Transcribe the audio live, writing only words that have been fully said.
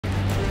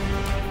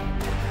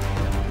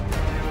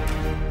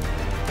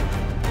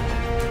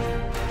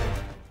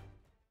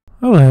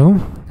Hello,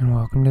 and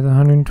welcome to the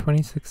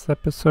 126th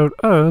episode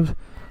of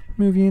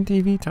Movie and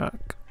TV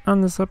Talk.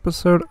 On this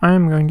episode,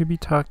 I'm going to be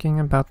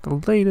talking about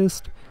the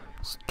latest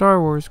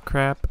Star Wars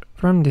crap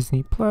from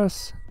Disney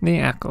Plus, The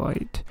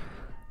Acolyte.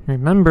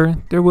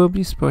 Remember, there will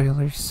be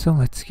spoilers, so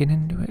let's get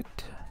into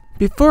it.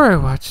 Before I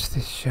watched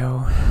this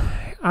show,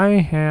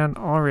 I had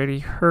already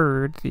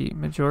heard the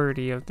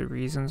majority of the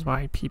reasons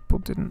why people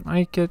didn't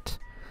like it,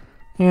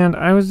 and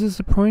I was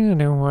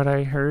disappointed in what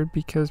I heard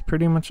because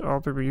pretty much all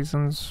the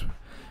reasons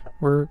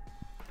were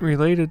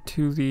related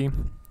to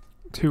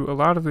a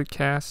lot of the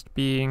cast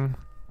being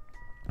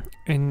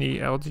in the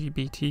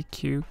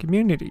LGBTQ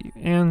community.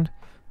 And,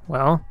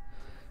 well,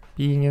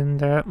 being in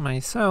that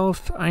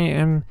myself, I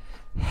am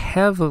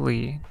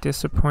heavily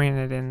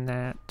disappointed in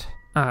that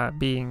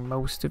being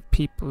most of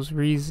people's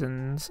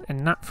reasons,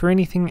 and not for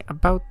anything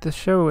about the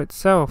show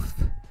itself.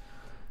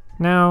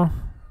 Now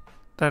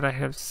that I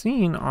have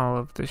seen all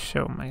of the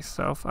show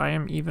myself, I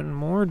am even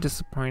more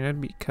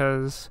disappointed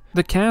because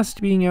the cast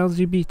being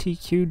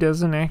LGBTQ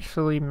doesn't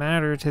actually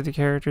matter to the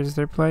characters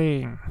they're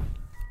playing.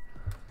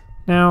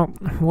 Now,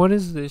 what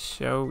is this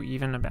show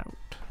even about?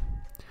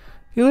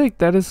 I feel like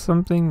that is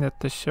something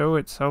that the show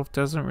itself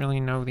doesn't really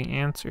know the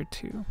answer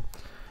to.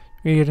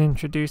 We get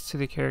introduced to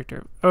the character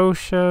of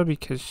Osha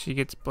because she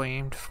gets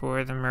blamed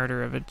for the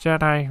murder of a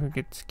Jedi who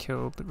gets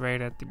killed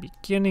right at the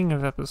beginning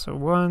of episode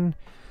 1.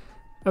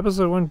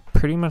 Episode 1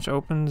 pretty much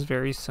opens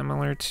very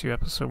similar to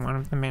episode 1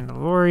 of The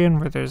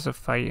Mandalorian, where there's a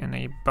fight in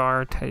a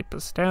bar-type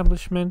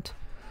establishment.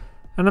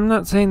 And I'm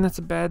not saying that's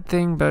a bad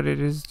thing, but it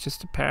is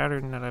just a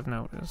pattern that I've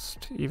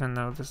noticed, even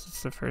though this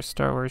is the first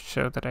Star Wars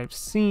show that I've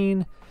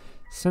seen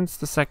since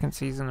the second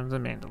season of The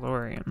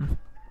Mandalorian.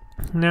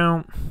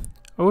 Now,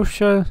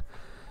 Osha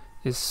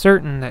is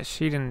certain that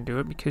she didn't do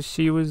it because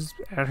she was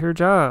at her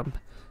job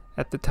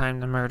at the time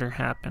the murder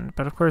happened.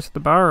 But of course the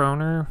bar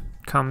owner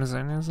comes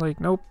in and is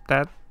like, nope,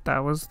 that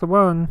was the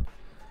one.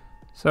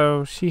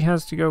 So she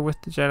has to go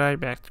with the Jedi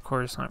back to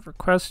Coruscant for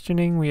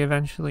questioning. We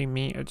eventually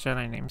meet a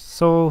Jedi named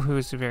Sol, who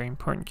is a very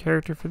important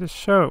character for the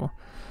show.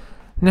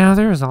 Now,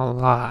 there's a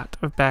lot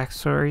of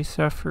backstory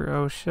stuff for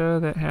Osha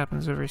that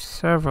happens over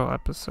several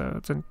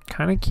episodes and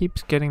kind of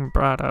keeps getting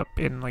brought up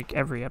in like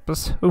every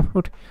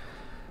episode.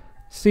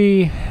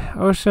 See,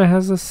 Osha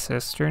has a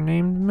sister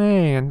named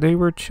May, and they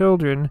were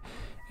children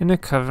in a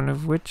coven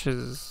of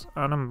witches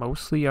on a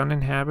mostly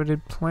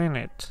uninhabited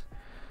planet.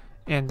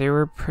 And they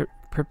were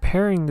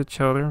preparing the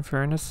children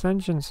for an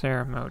ascension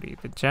ceremony.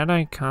 The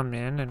Jedi come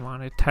in and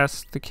want to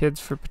test the kids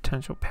for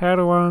potential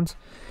Padawans.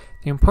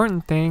 The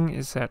important thing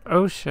is that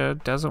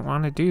Osha doesn't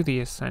want to do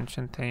the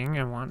ascension thing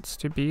and wants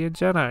to be a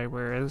Jedi,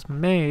 whereas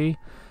May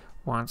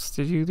wants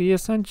to do the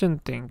ascension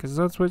thing, because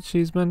that's what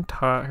she's been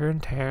taught her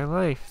entire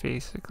life,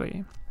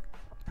 basically.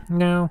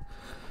 Now,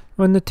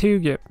 when the two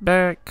get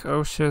back,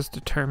 Osha is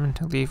determined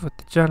to leave with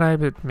the Jedi,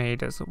 but May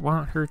doesn't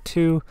want her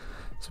to.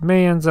 So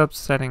May ends up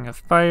setting a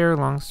fire.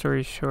 Long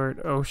story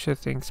short, Osha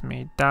thinks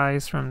May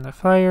dies from the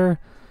fire.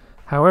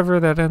 However,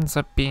 that ends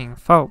up being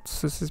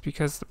false. This is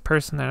because the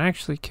person that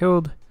actually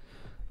killed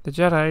the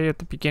Jedi at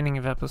the beginning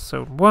of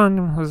episode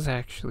 1 was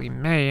actually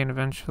May, and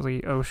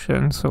eventually Osha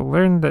and Sol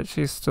learned that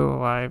she's still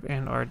alive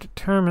and are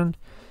determined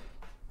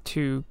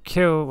to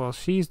kill, well,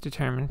 she's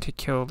determined to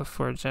kill the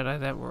 4 Jedi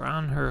that were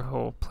on her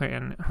home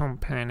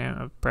planet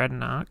of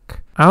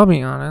Breadnock. I'll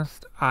be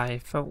honest, I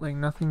felt like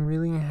nothing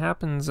really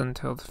happens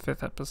until the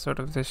 5th episode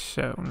of this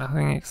show.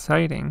 Nothing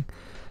exciting.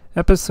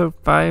 Episode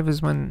 5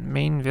 is when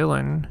main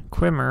villain,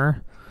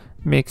 Quimmer,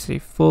 makes a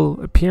full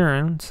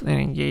appearance and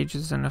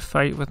engages in a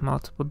fight with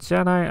multiple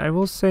Jedi. I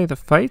will say the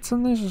fights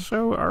in this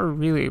show are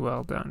really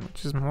well done,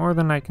 which is more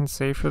than I can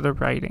say for the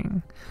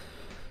writing.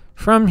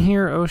 From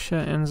here,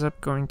 Osha ends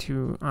up going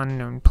to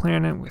Unknown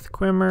Planet with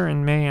Quimmer,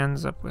 and May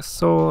ends up with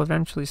Sol.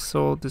 Eventually,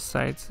 Sol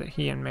decides that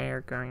he and May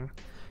are going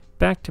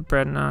back to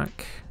Breadnock,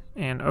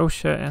 and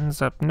Osha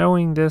ends up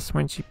knowing this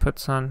when she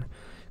puts on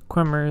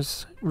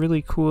Quimmer's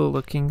really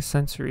cool-looking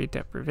sensory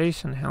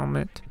deprivation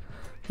helmet.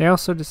 They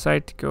also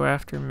decide to go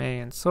after May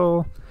and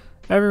Sol.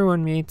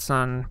 Everyone meets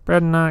on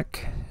Breadnock,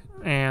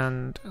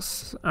 and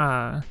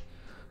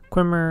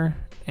Quimmer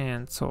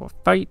and Sol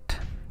fight.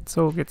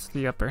 Sol gets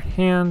the upper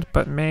hand,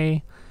 but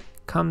May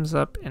comes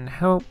up and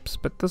helps.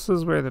 But this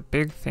is where the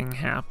big thing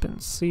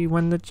happens. See,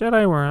 when the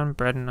Jedi were on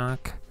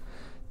Breadnock,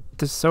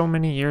 so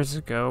many years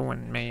ago,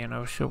 when May and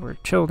Osha were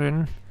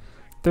children,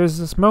 there's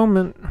this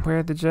moment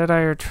where the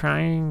Jedi are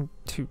trying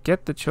to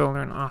get the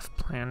children off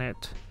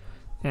planet,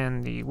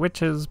 and the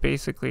witches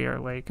basically are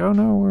like, oh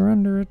no, we're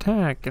under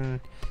attack, and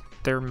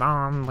their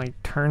mom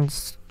like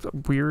turns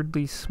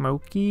weirdly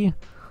smoky,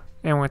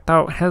 and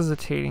without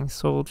hesitating,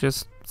 Sol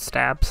just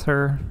stabs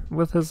her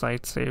with his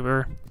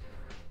lightsaber.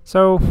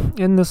 So,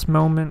 in this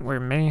moment where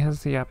May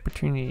has the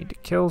opportunity to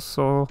kill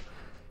Sol,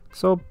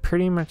 Sol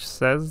pretty much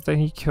says that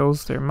he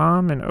kills their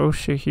mom, and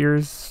Osha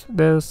hears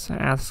this,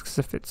 asks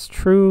if it's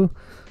true.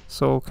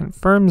 Sol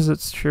confirms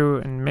it's true,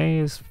 and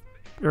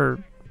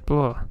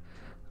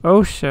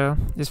Osha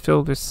is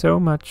filled with so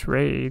much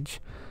rage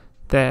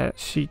that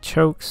she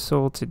chokes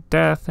Sol to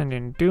death, and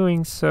in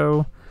doing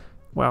so,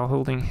 while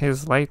holding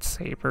his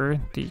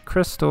lightsaber, the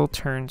crystal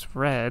turns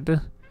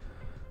red.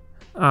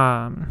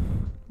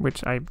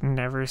 Which I've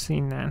never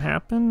seen that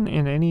happen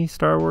in any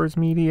Star Wars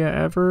media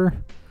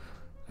ever.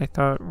 I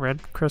thought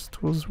red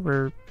crystals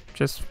were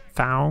just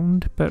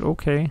found, but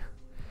okay.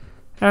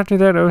 After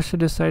that, Osha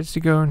decides to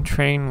go and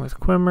train with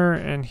Quimmer,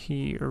 and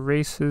he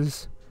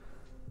erases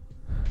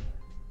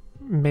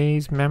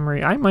May's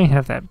memory. I might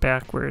have that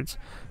backwards.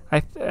 I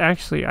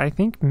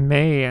think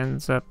May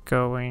ends up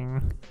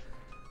going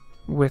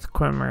with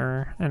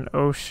Quimmer, and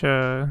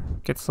Osha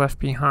gets left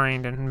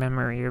behind and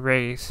memory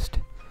erased.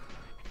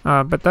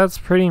 But that's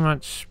pretty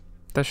much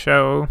the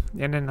show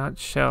in a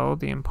nutshell,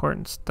 the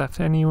important stuff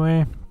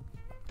anyway.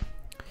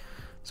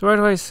 So why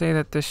do I say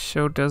that this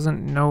show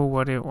doesn't know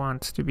what it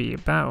wants to be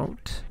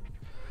about?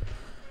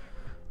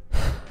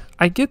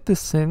 I get the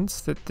sense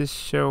that this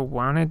show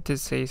wanted to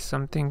say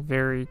something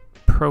very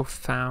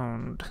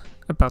profound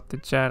about the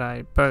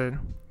Jedi, but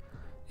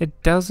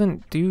it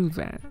doesn't do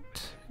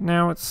that.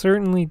 Now, it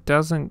certainly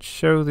doesn't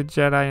show the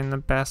Jedi in the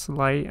best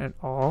light at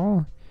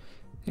all.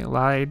 They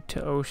lied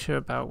to Osha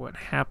about what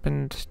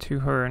happened to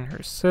her and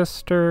her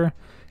sister.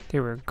 They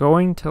were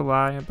going to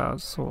lie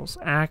about Soul's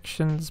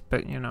actions,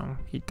 but,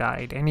 he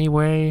died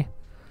anyway.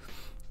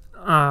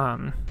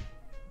 And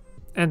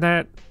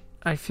that,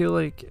 I feel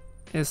like,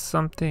 is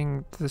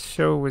something the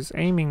show was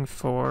aiming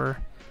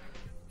for.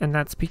 And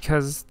that's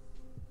because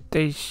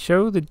they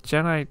show the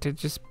Jedi to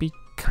just be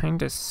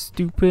kind of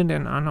stupid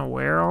and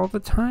unaware all the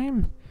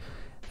time.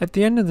 At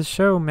the end of the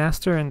show,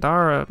 Master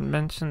Andara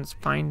mentions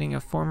finding a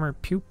former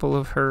pupil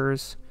of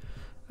hers,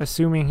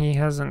 assuming he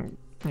hasn't,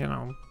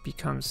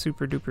 become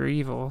super duper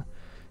evil,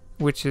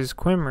 which is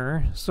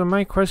Quimmer. So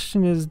my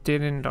question is,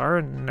 did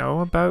Andara know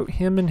about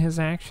him and his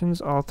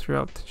actions all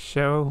throughout the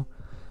show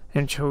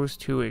and chose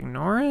to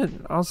ignore it?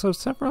 Also,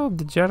 several of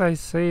the Jedi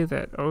say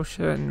that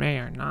Osha and May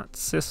are not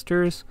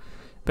sisters,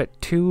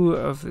 but two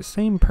of the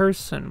same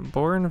person,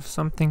 born of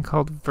something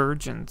called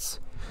virgins.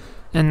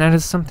 And that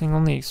is something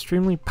only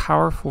extremely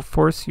powerful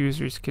Force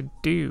users could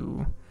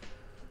do.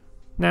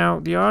 Now,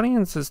 the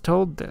audience is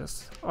told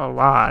this a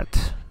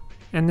lot,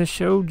 and the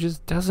show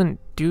just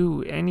doesn't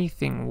do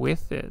anything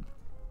with it.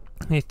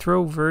 They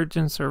throw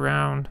virgins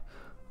around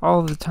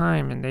all the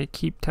time, and they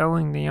keep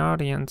telling the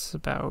audience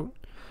about,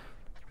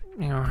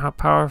 how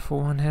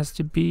powerful one has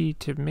to be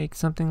to make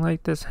something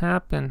like this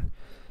happen.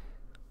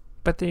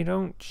 But they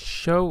don't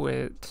show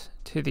it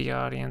to the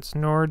audience,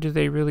 nor do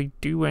they really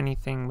do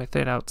anything with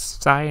it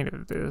outside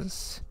of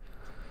this.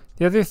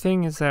 The other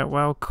thing is that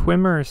while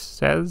Quimmer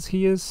says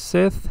he is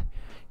Sith,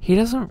 he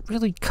doesn't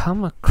really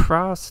come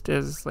across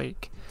as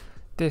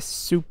this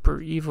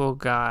super evil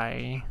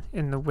guy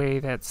in the way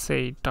that,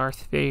 say,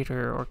 Darth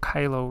Vader or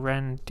Kylo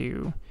Ren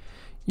do.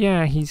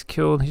 Yeah, he's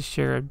killed his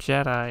share of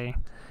Jedi,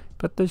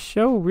 but the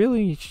show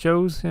really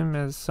shows him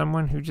as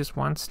someone who just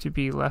wants to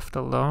be left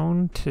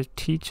alone to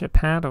teach a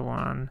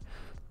Padawan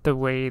the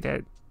way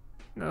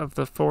of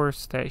the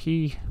Force that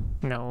he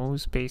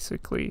knows,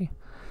 basically.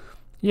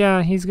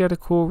 Yeah, he's got a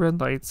cool red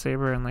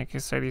lightsaber, and like I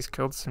said, he's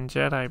killed some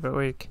Jedi,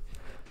 but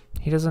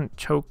he doesn't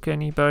choke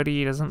anybody,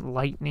 he doesn't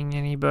lightning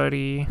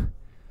anybody.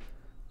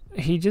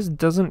 He just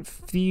doesn't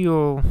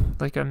feel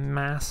like a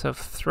massive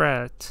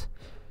threat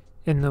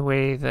in the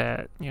way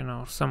that,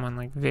 someone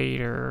like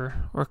Vader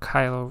or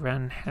Kylo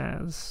Ren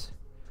has.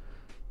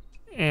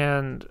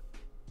 And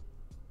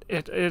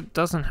it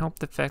doesn't help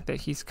the fact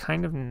that he's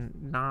kind of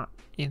not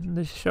in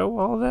the show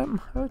all that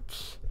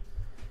much.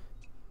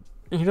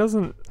 He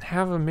doesn't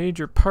have a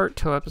major part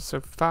till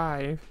episode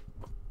 5.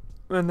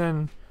 And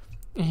then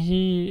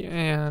he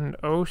and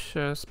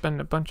Osha spend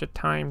a bunch of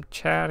time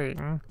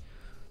chatting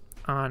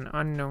on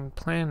Unknown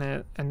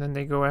Planet, and then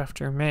they go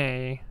after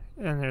May,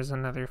 and there's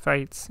another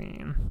fight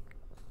scene.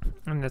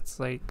 And it's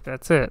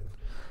that's it.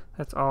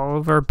 That's all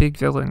of our big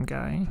villain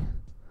guy.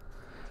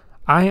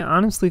 I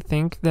honestly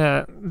think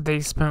that they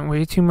spent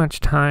way too much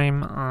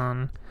time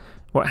on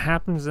what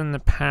happens in the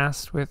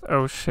past with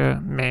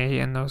Osha, May,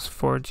 and those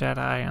 4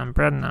 Jedi on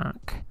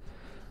Breadnock.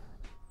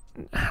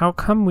 How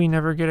come we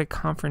never get a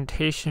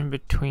confrontation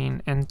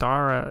between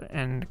Andara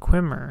and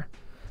Quimmer?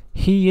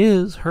 He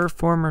is her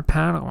former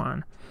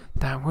Padawan.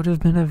 That would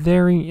have been a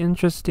very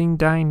interesting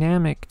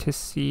dynamic to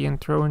see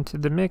and throw into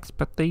the mix,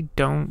 but they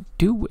don't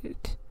do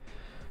it.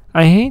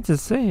 I hate to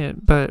say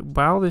it, but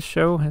while the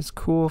show has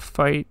cool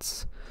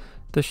fights,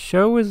 the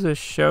show is a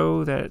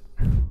show that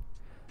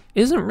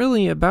isn't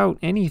really about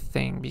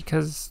anything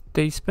because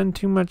they spend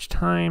too much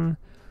time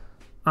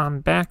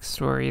on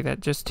backstory that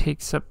just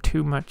takes up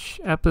too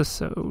much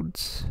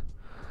episodes.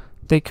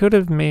 They could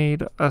have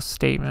made a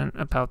statement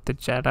about the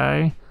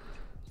Jedi,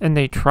 and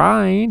they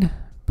tried,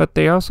 but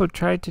they also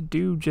tried to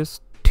do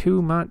just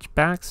too much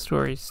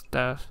backstory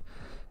stuff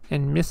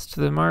and missed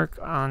the mark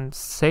on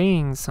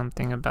saying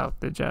something about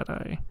the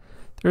Jedi.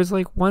 There's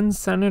one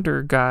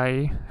senator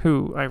guy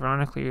who,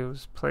 ironically,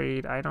 was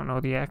played, I don't know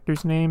the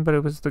actor's name, but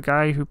it was the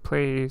guy who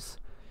plays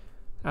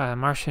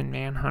Martian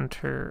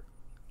Manhunter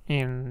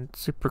in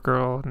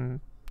Supergirl and,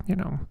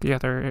 the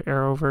other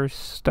Arrowverse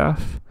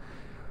stuff.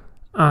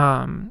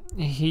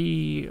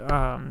 He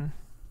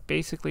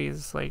basically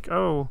is like,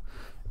 oh,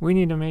 we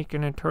need to make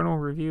an internal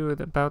review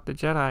about the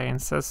Jedi, and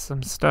says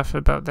some stuff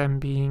about them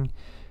being,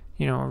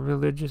 a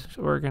religious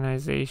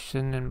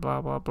organization and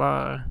blah blah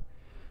blah.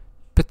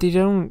 But they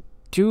don't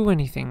do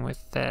anything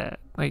with that.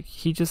 Like,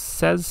 he just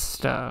says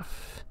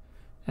stuff,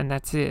 and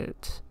that's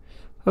it.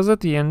 Because at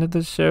the end of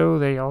the show,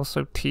 they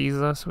also tease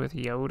us with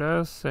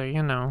Yoda,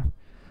 so,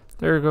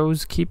 there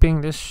goes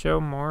keeping this show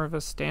more of a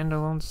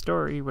standalone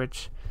story,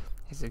 which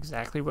is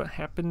exactly what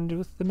happened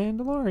with The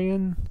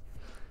Mandalorian.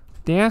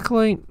 The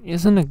Acolyte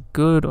isn't a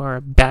good or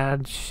a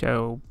bad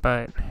show,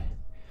 but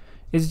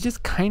it's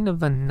just kind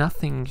of a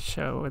nothing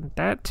show, and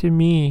that to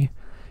me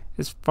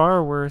is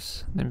far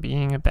worse than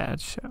being a bad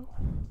show.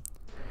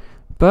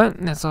 But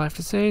that's all I have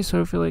to say,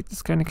 so if you like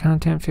this kind of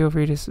content, feel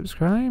free to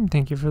subscribe.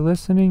 Thank you for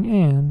listening,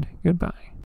 and goodbye.